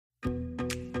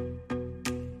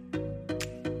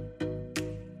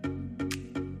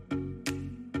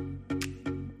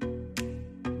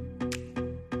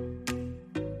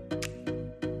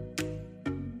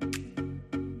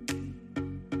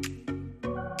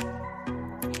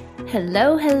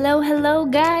Hello, hello, hello,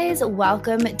 guys.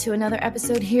 Welcome to another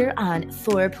episode here on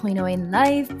 4.0 in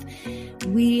Life.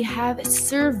 We have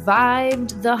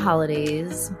survived the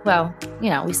holidays. Well,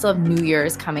 we still have New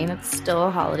Year's coming. That's still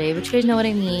a holiday, but you guys know what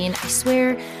I mean. I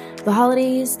swear, the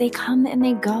holidays, they come and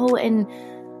they go, and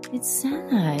it's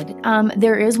sad.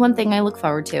 There is one thing I look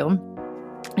forward to,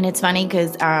 and it's funny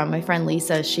because my friend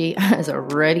Lisa, she has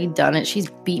already done it. She's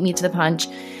beat me to the punch.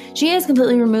 She has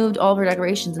completely removed all of her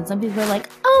decorations, and some people are like,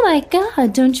 oh my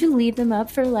God, don't you leave them up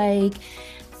for like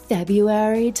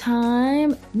February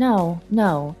time? No.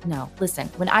 Listen,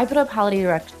 when I put up holiday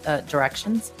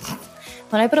directions,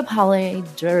 when I put up I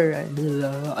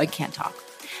can't talk.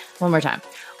 One more time.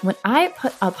 When I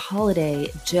put up holiday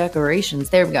decorations,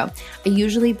 there we go. I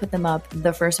usually put them up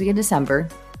the first week of December.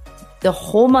 The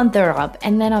whole month they're up,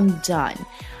 and then I'm done.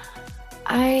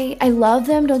 I love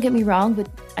them, don't get me wrong, but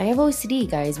I have OCD,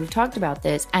 guys. We've talked about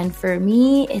this. And for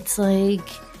me, it's like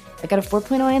I got a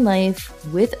 4.0 in life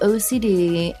with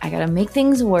OCD. I got to make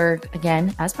things work.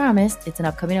 Again, as promised, it's an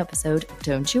upcoming episode.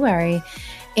 Don't you worry.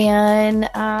 And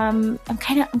I'm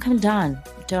kind of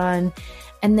done.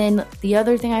 And then the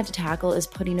other thing I have to tackle is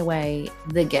putting away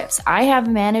the gifts. I have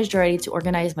managed already to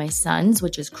organize my son's,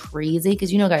 which is crazy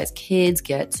because, guys, kids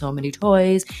get so many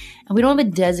toys. And we don't have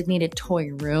a designated toy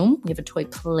room. We have a toy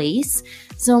place.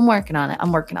 So I'm working on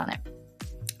it.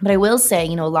 But I will say,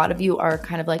 a lot of you are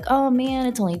kind of like, oh, man,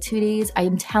 it's only 2 days. I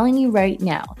am telling you right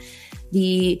now,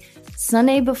 the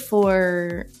Sunday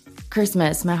before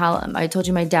Christmas, I told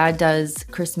you my dad does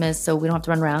Christmas so we don't have to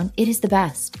run around. It is the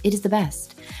best.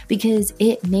 Because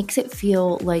it makes it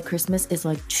feel like Christmas is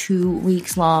like 2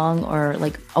 weeks long or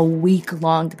like a week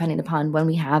long, depending upon when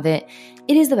we have it.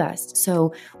 It is the best.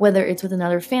 So whether it's with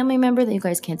another family member that you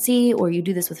guys can't see or you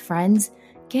do this with friends,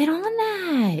 get on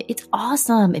that. It's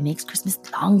awesome. It makes Christmas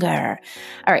longer.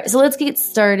 All right, so let's get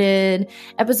started.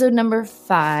 Episode number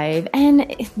 5.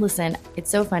 And listen,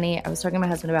 it's so funny. I was talking to my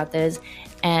husband about this,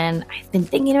 and I've been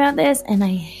thinking about this, and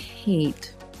I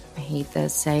hate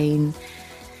this saying,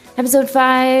 episode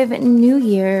 5, new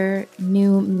year,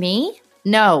 new me?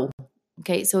 No.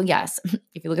 Okay, so yes,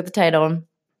 if you look at the title,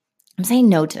 I'm saying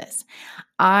no to this.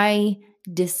 I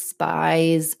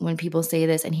despise when people say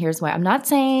this, and here's why. I'm not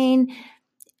saying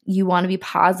you want to be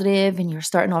positive and you're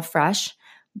starting off fresh,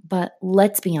 but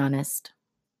let's be honest.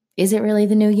 Is it really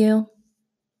the new you?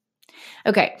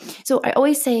 Okay, so I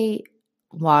always say,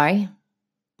 why?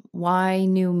 Why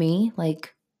new me?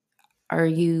 Like, are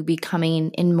you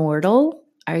becoming immortal?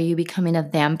 Are you becoming a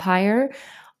vampire?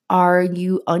 Are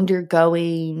you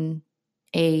undergoing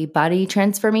a body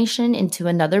transformation into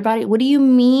another body? What do you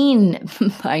mean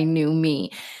by new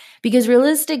me? Because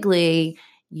realistically,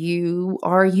 you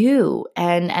are you.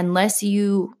 And unless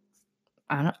you,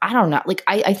 I don't know. Like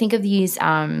I think of these,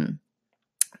 the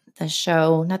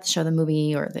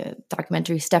movie or the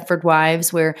documentary Stepford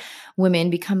Wives, where women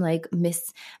become like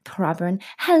Miss Proper and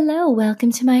hello,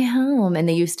 welcome to my home. And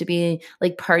they used to be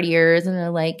like partiers and they're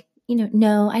like,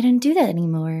 no, I don't do that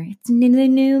anymore. It's the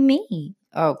new me.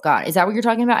 Oh God. Is that what you're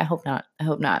talking about? I hope not.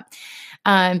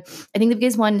 I think the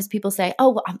biggest one is people say, oh,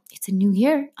 well, it's a new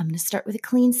year. I'm going to start with a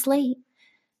clean slate.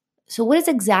 So what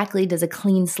exactly does a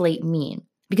clean slate mean?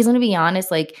 Because I'm going to be honest,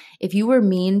 like if you were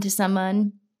mean to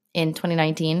someone in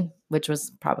 2019, which was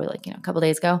probably like, a couple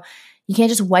days ago, you can't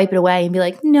just wipe it away and be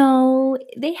like, no,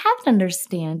 they have to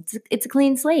understand. It's a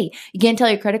clean slate. You can't tell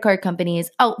your credit card companies,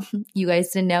 oh, you guys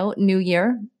didn't know, new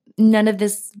year, none of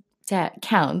this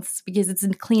counts because it's a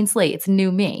clean slate. It's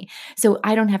new me. So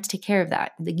I don't have to take care of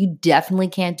that. Like, you definitely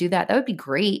can't do that. That would be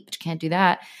great, but you can't do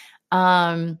that.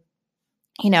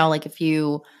 Like if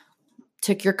you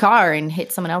took your car and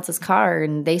hit someone else's car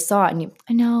and they saw it and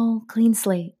I know, clean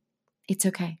slate. It's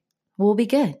okay. We'll be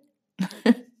good.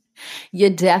 You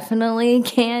definitely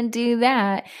can't do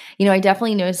that. I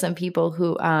definitely know some people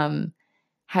who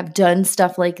have done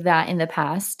stuff like that in the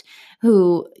past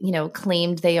who,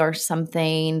 claimed they are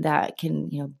something that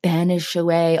can, banish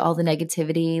away all the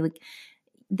negativity. Like,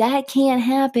 that can't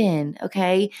happen,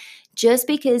 okay? Just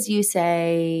because you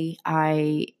say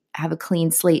I have a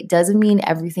clean slate doesn't mean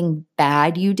everything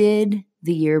bad you did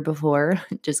the year before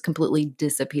just completely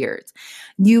disappears.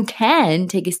 You can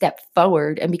take a step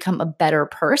forward and become a better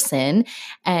person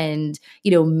and,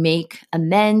 make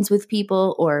amends with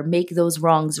people or make those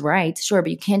wrongs right. Sure,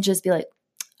 but you can't just be like,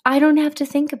 I don't have to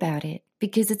think about it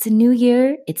because it's a new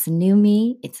year, it's a new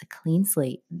me, it's a clean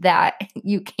slate. That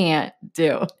you can't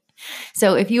do.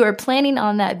 So if you are planning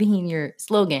on that being your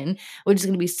slogan, which is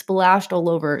going to be splashed all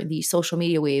over the social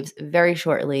media waves very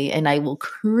shortly, and I will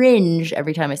cringe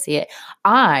every time I see it,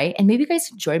 and maybe you guys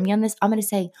can join me on this, I'm going to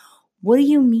say, What do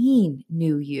you mean,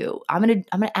 new you? I'm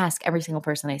gonna ask every single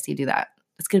person I see do that.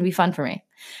 It's gonna be fun for me.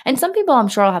 And some people, I'm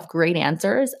sure, will have great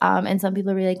answers. And some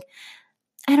people will be like,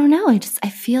 I don't know. I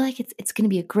feel like it's gonna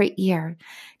be a great year.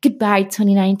 Goodbye,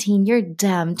 2019. You're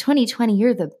dumb. 2020,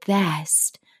 you're the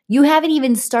best. You haven't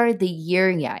even started the year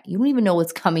yet. You don't even know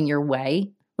what's coming your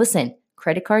way. Listen,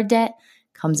 credit card debt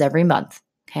comes every month.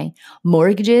 Okay,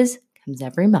 mortgages comes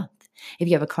every month. If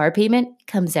you have a car payment,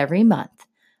 comes every month.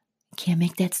 Can't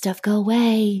make that stuff go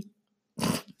away.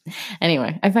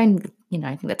 Anyway, I think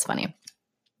that's funny.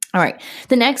 All right.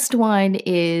 The next one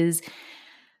is,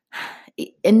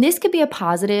 and this could be a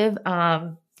positive,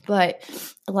 but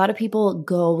a lot of people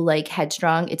go like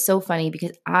headstrong. It's so funny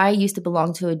because I used to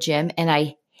belong to a gym and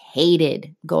I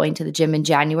hated going to the gym in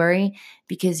January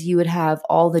because you would have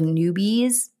all the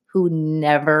newbies who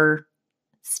never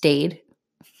stayed,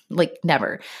 like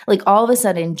never. Like all of a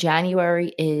sudden,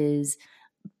 January is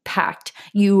packed.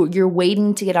 You're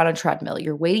waiting to get on a treadmill.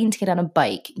 You're waiting to get on a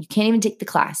bike. You can't even take the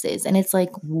classes. And it's like,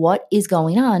 what is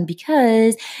going on?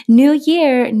 Because new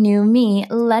year, new me,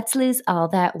 let's lose all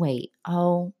that weight.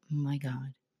 Oh my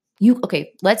God.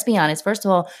 Okay, let's be honest. First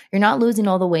of all, you're not losing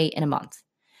all the weight in a month.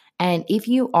 And if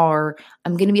you are,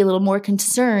 I'm going to be a little more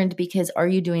concerned because are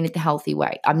you doing it the healthy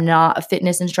way? I'm not a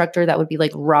fitness instructor. That would be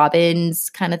like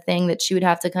Robin's kind of thing that she would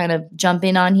have to kind of jump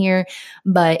in on here.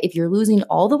 But if you're losing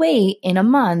all the weight in a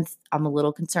month, I'm a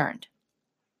little concerned.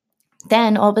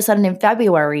 Then all of a sudden in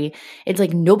February, it's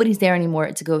like nobody's there anymore.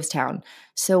 It's a ghost town.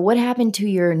 So what happened to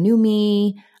your new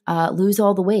me? Lose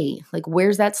all the weight. Like,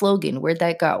 where's that slogan? Where'd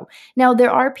that go? Now,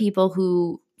 there are people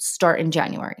who start in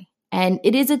January, and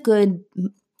it's a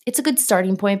good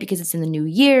starting point because it's in the new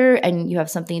year and you have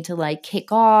something to like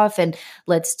kick off and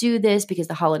let's do this because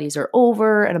the holidays are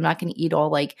over and I'm not going to eat all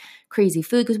like crazy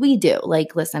food because we do.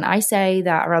 Like, listen, I say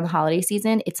that around the holiday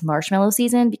season, it's marshmallow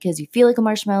season because you feel like a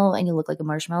marshmallow and you look like a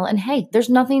marshmallow. And hey, there's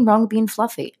nothing wrong with being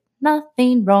fluffy.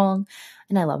 Nothing wrong.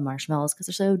 And I love marshmallows because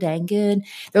they're so dang good.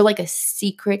 They're like a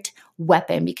secret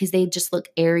weapon because they just look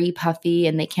airy, puffy,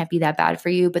 and they can't be that bad for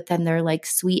you. But then they're like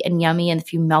sweet and yummy. And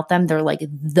if you melt them, they're like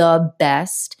the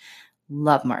best.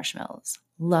 Love marshmallows.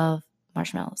 Love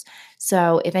marshmallows.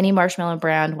 So if any marshmallow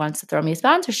brand wants to throw me a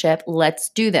sponsorship, let's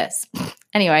do this.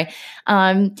 Anyway,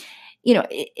 you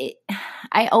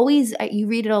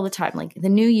read it all the time. Like the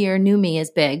new year, new me is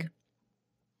big.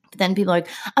 But then people are like,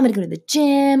 I'm going to go to the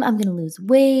gym. I'm going to lose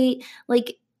weight.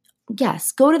 Like,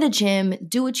 yes, go to the gym,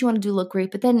 do what you want to do, look great,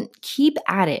 but then keep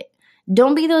at it.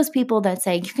 Don't be those people that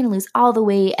say you're going to lose all the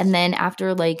weight. And then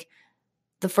after like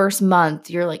the first month,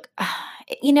 you're like,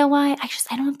 you know what?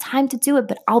 I don't have time to do it,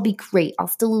 but I'll be great. I'll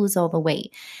still lose all the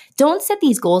weight. Don't set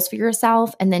these goals for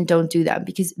yourself and then don't do them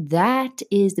because that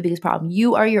is the biggest problem.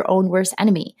 You are your own worst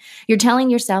enemy. You're telling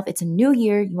yourself it's a new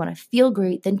year. You want to feel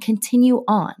great, then continue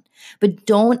on. But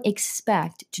don't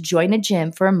expect to join a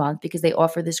gym for a month because they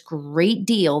offer this great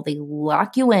deal. They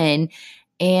lock you in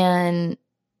and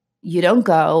you don't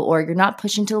go or you're not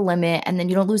pushing to the limit and then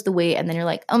you don't lose the weight and then you're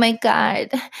like, oh my God,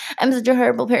 I'm such a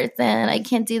horrible person. I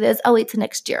can't do this. I'll wait till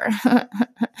next year.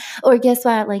 Or guess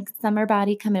what? Like summer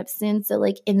body coming up soon. So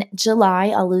like in July,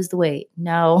 I'll lose the weight.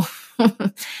 No.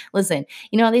 Listen,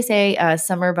 you know how they say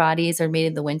summer bodies are made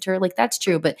in the winter? Like that's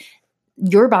true, but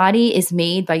your body is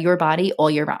made by your body all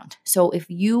year round. So if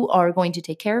you are going to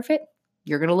take care of it,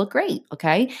 you're going to look great,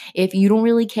 okay? If you don't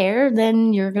really care,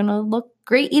 then you're going to look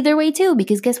great either way too,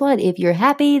 because guess what? If you're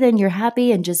happy, then you're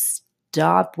happy and just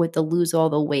stop with the lose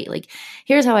all the weight. Like,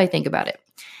 here's how I think about it.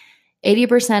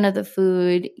 80% of the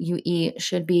food you eat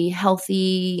should be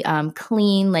healthy,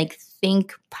 clean, like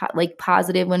think like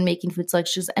positive when making food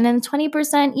selections. And then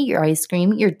 20% eat your ice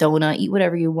cream, eat your donut, eat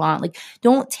whatever you want. Like,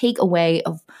 don't take away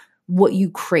of what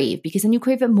you crave because then you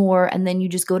crave it more and then you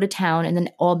just go to town and then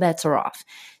all bets are off.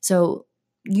 So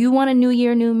you want a new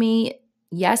year, new me?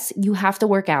 Yes, you have to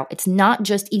work out. It's not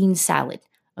just eating salad,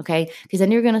 okay? Because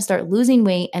then you're going to start losing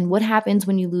weight. And what happens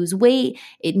when you lose weight?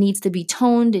 It needs to be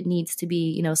toned. It needs to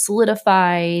be,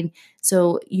 solidified.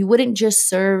 So you wouldn't just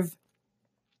serve,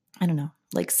 I don't know,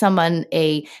 like someone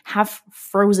a half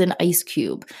frozen ice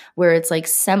cube where it's like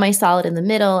semi-solid in the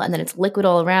middle and then it's liquid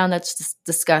all around. That's just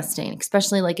disgusting,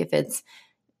 especially like if it's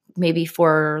maybe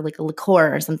for like a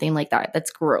liqueur or something like that.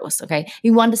 That's gross, okay?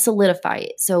 You want to solidify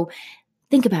it. So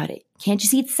think about it. Can't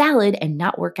just eat salad and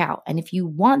not work out? And if you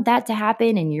want that to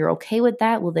happen and you're okay with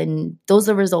that, well, then those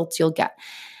are the results you'll get.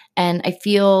 And I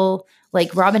feel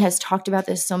like Robin has talked about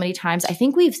this so many times. I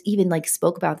think we've even like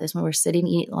spoke about this when we're sitting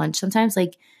eating lunch. Sometimes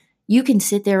like you can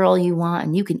sit there all you want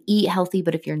and you can eat healthy,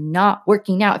 but if you're not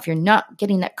working out, if you're not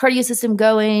getting that cardio system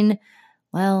going,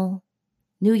 well,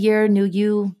 new year, new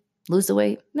you, lose the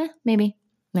weight? Maybe.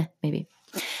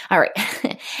 All right.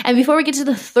 And before we get to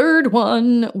the third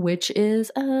one, which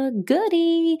is a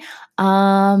goodie,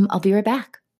 I'll be right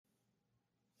back.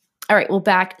 All right, well,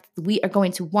 back. We are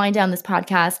going to wind down this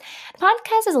podcast. The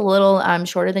podcast is a little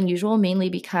shorter than usual, mainly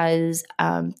because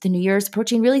the new year is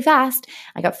approaching really fast.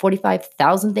 I got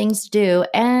 45,000 things to do,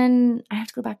 and I have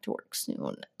to go back to work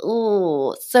soon.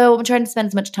 Ooh, so I'm trying to spend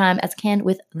as much time as I can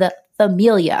with the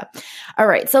familia. All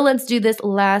right, so let's do this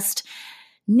last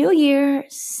New Year,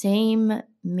 same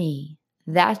me.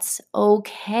 That's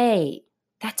okay.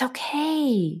 That's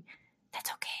okay.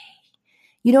 That's okay.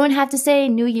 You don't have to say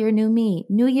new year, new me.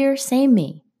 New year, same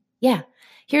me. Yeah.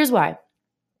 Here's why.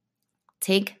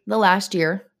 Take the last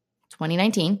year,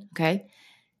 2019, okay?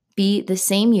 Be the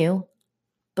same you,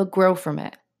 but grow from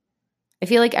it. I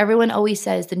feel like everyone always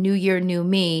says the new year, new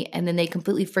me, and then they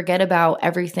completely forget about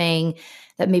everything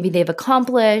that maybe they've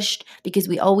accomplished because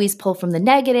we always pull from the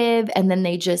negative, and then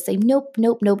they just say, nope,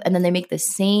 nope, nope, and then they make the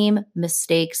same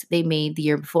mistakes they made the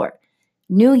year before.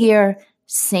 New year,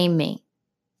 same me.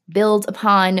 Build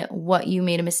upon what you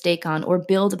made a mistake on, or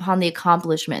build upon the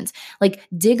accomplishments. Like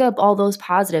dig up all those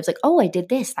positives. Like, oh, I did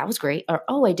this. That was great. Or,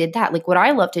 oh, I did that. Like what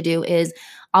I love to do is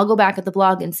I'll go back at the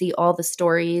blog and see all the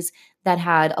stories that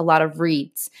had a lot of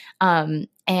reads. And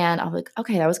I'm like,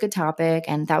 okay, that was a good topic.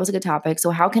 And that was a good topic. So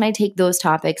how can I take those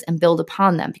topics and build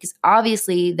upon them? Because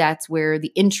obviously that's where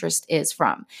the interest is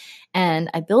from. And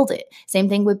I build it. Same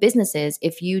thing with businesses.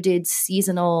 If you did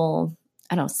seasonal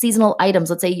items.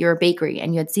 Let's say you're a bakery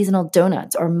and you had seasonal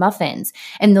donuts or muffins,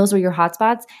 and those were your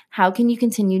hotspots. How can you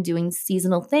continue doing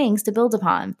seasonal things to build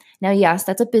upon? Now, yes,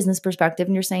 that's a business perspective.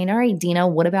 And you're saying, all right, Dina,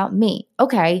 what about me?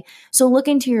 Okay. So look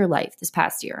into your life this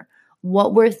past year.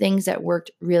 What were things that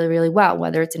worked really, really well,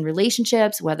 whether it's in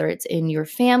relationships, whether it's in your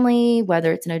family,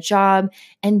 whether it's in a job,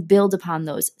 and build upon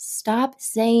those. Stop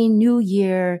saying new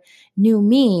year, new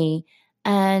me,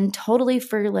 and totally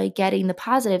for like getting the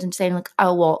positives and saying like,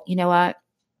 oh, well, you know what?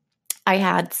 I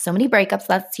had so many breakups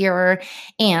last year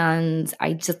and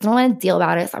I just don't want to deal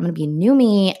about it. So I'm going to be new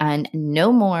me and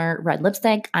no more red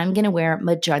lipstick. I'm going to wear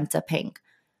magenta pink.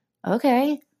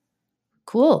 Okay,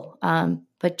 cool.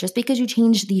 But just because you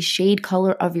change the shade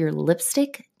color of your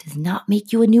lipstick does not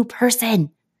make you a new person.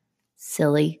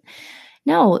 Silly.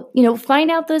 No,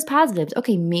 find out those positives.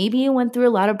 Okay, maybe you went through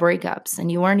a lot of breakups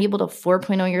and you weren't able to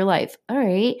 4.0 your life. All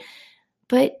right.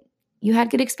 But you had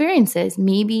good experiences.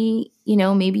 Maybe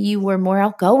you were more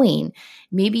outgoing.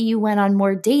 Maybe you went on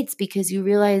more dates because you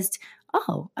realized,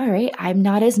 oh, all right, I'm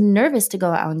not as nervous to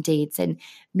go out on dates. And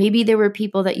maybe there were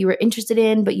people that you were interested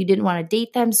in, but you didn't want to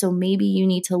date them. So maybe you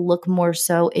need to look more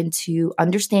so into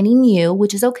understanding you,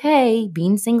 which is okay.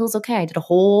 Being single is okay. I did a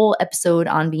whole episode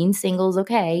on being single is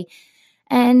okay.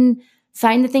 And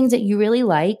find the things that you really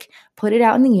like, put it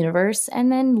out in the universe,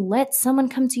 and then let someone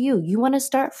come to you. You want to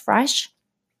start fresh?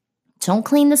 Don't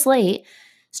clean the slate.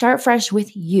 Start fresh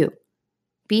with you.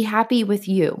 Be happy with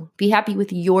you. Be happy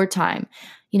with your time.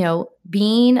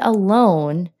 Being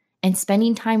alone and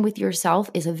spending time with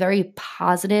yourself is a very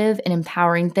positive and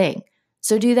empowering thing.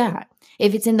 So do that.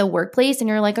 If it's in the workplace and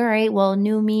you're like, all right, well,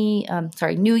 new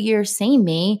year, same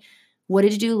me. What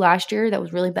did you do last year that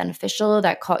was really beneficial,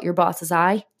 that caught your boss's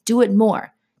eye? Do it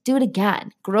more. Do it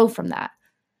again. Grow from that.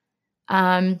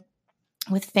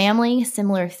 With family,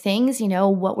 similar things,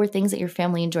 what were things that your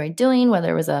family enjoyed doing,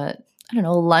 whether it was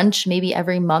lunch, maybe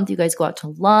every month you guys go out to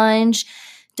lunch.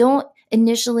 Don't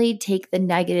initially take the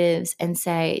negatives and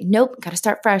say, nope, got to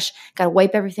start fresh, got to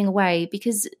wipe everything away,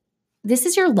 because this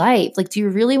is your life. Like, do you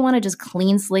really want to just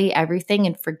clean slate everything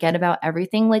and forget about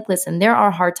everything? Like, listen, there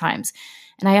are hard times.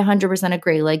 And I 100%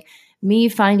 agree. Like me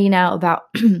finding out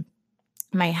about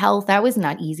my health, that was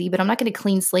not easy, but I'm not going to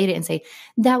clean slate it and say,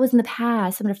 that was in the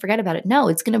past, I'm going to forget about it. No,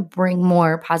 it's going to bring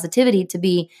more positivity to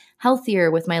be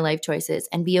healthier with my life choices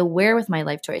and be aware with my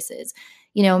life choices.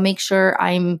 Make sure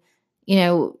I'm,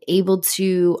 able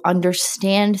to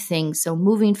understand things. So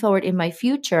moving forward in my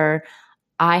future,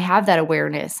 I have that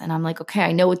awareness and I'm like, okay,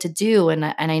 I know what to do and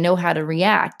I know how to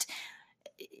react.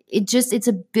 It's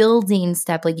a building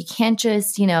step. Like you can't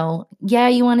just, you want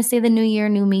to say the new year,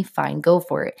 new me, fine, go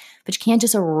for it. But you can't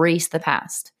just erase the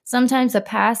past. Sometimes the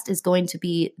past is going to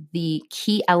be the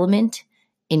key element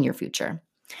in your future.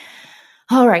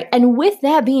 All right. And with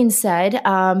that being said,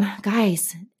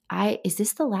 guys, is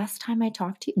this the last time I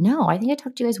talked to you? No, I think I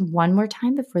talked to you guys one more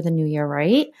time before the new year,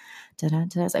 right?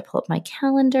 As I pull up my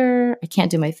calendar, I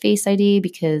can't do my Face ID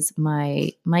because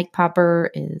my mic popper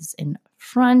is in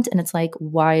front and it's like,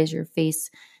 why is your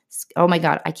face? Oh my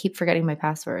God, I keep forgetting my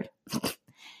password.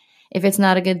 If it's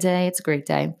not a good day, it's a great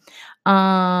day.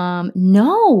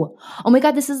 No. Oh my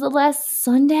God, this is the last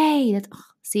Sunday.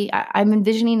 See, I'm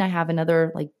envisioning I have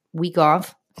another like week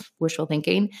off, wishful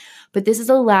thinking. But this is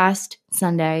the last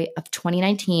Sunday of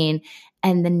 2019.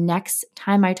 And the next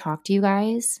time I talk to you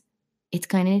guys, it's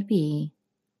going to be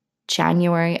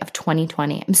January of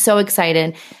 2020. I'm so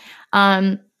excited.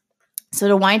 So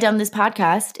to wind down this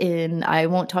podcast, and I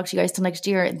won't talk to you guys till next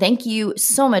year. Thank you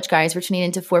so much, guys, for tuning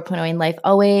into 4.0 in Life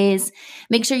always.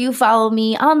 Make sure you follow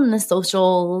me on the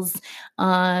socials,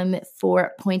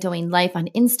 4.0 in Life on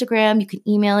Instagram. You can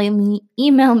email me,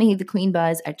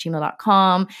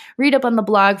 thequeenbuzz@gmail.com. Read up on the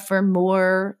blog for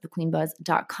more,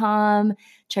 thequeenbuzz.com.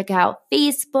 Check out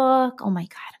Facebook. Oh my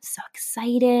God, I'm so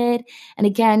excited. And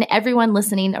again, everyone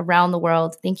listening around the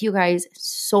world, thank you guys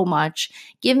so much.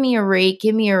 Give me a rate,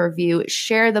 give me a review,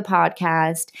 share the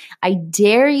podcast. I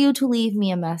dare you to leave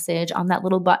me a message on that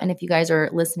little button. If you guys are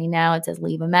listening now, it says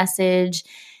leave a message.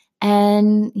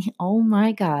 And oh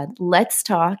my God, let's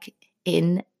talk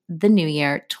in the new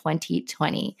year,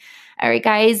 2020. All right,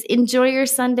 guys, enjoy your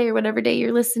Sunday or whatever day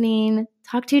you're listening.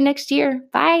 Talk to you next year.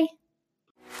 Bye.